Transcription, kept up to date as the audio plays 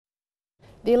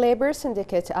The Labour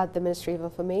Syndicate at the Ministry of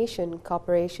Information, in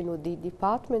cooperation with the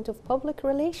Department of Public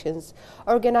Relations,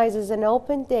 organizes an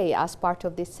open day as part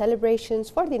of the celebrations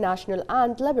for the National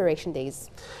and Liberation Days.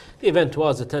 The event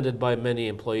was attended by many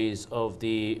employees of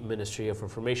the Ministry of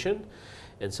Information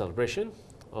in celebration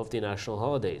of the national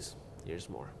holidays. Here's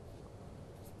more.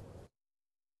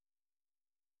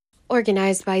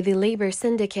 Organized by the Labour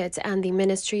Syndicate and the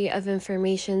Ministry of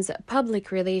Information's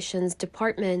Public Relations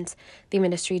Department, the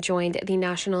ministry joined the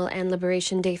National and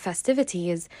Liberation Day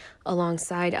festivities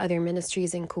alongside other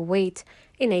ministries in Kuwait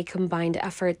in a combined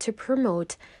effort to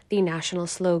promote the national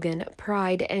slogan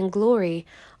Pride and Glory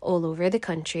all over the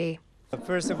country.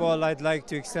 First of all, I'd like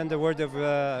to extend a word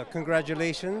of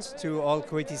congratulations to all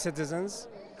Kuwaiti citizens.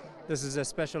 This is a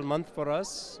special month for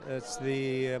us. It's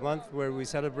the month where we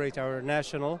celebrate our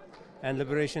national and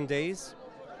liberation days.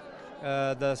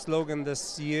 The slogan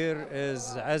this year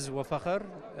is Az wa Fakhr,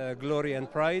 glory and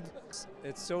pride.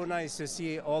 It's so nice to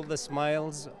see all the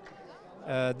smiles.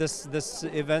 This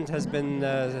event has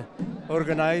been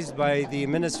organized by the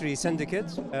Ministry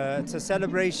Syndicate. It's a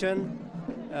celebration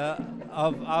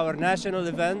of our national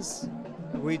events.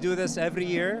 We do this every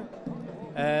year,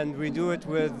 and we do it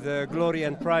with glory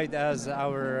and pride, as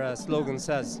our slogan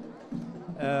says.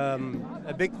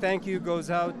 A big thank you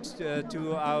goes out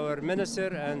to our minister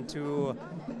and to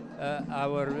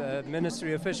our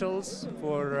ministry officials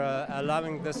for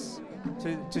allowing this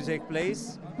to take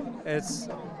place. It's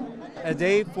a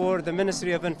day for the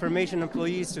Ministry of Information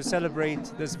employees to celebrate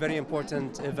this very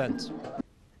important event.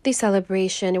 The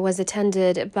celebration was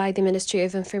attended by the Ministry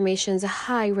of Information's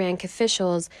high-rank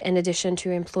officials, in addition to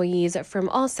employees from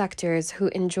all sectors who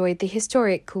enjoyed the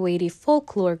historic Kuwaiti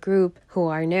folklore group, who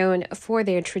are known for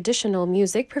their traditional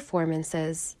music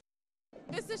performances.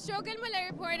 This is Shogun Malay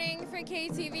reporting for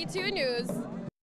KTV2 News.